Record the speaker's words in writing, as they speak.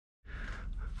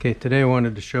Okay, today I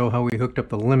wanted to show how we hooked up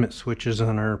the limit switches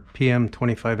on our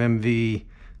PM-25MV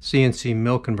CNC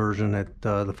mill conversion at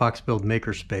the Fox.Build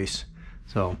makerspace.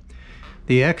 So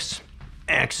the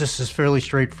X-axis is fairly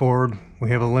straightforward.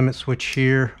 We have a limit switch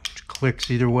here, which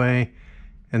clicks either way,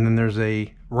 and then there's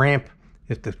a ramp.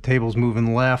 If the table's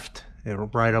moving left, it'll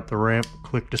ride up the ramp,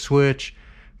 click the switch.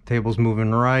 If the table's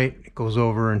moving right, it goes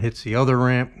over and hits the other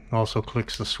ramp, also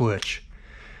clicks the switch.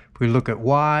 If we look at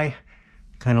Y,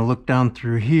 kind of look down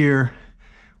through here,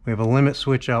 we have a limit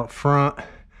switch out front.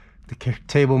 The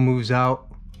table moves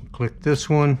out, click this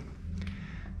one,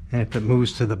 and if it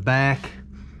moves to the back,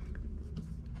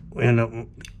 and the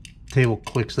table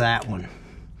clicks that one.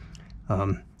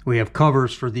 We have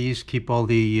covers for these, keep all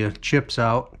the chips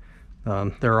out.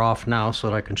 They're off now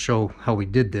so that I can show how we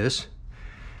did this.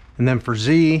 And then for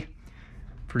the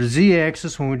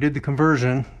Z-axis, when we did the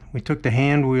conversion, we took the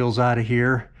hand wheels out of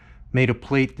here, made a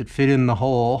plate that fit in the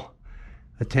hole,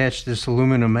 attached this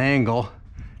aluminum angle,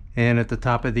 and at the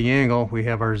top of the angle we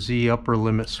have our Z upper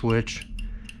limit switch,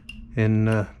 and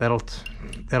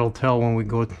that'll tell when we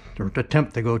go or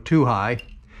attempt to go too high.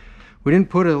 We didn't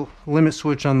put a limit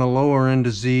switch on the lower end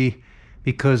of Z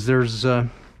because there's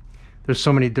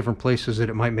so many different places that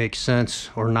it might make sense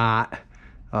or not,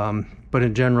 but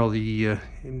in general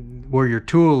where your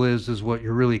tool is what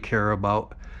you really care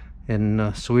about,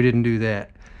 and so we didn't do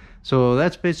that. So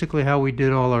that's basically how we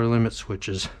did all our limit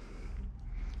switches.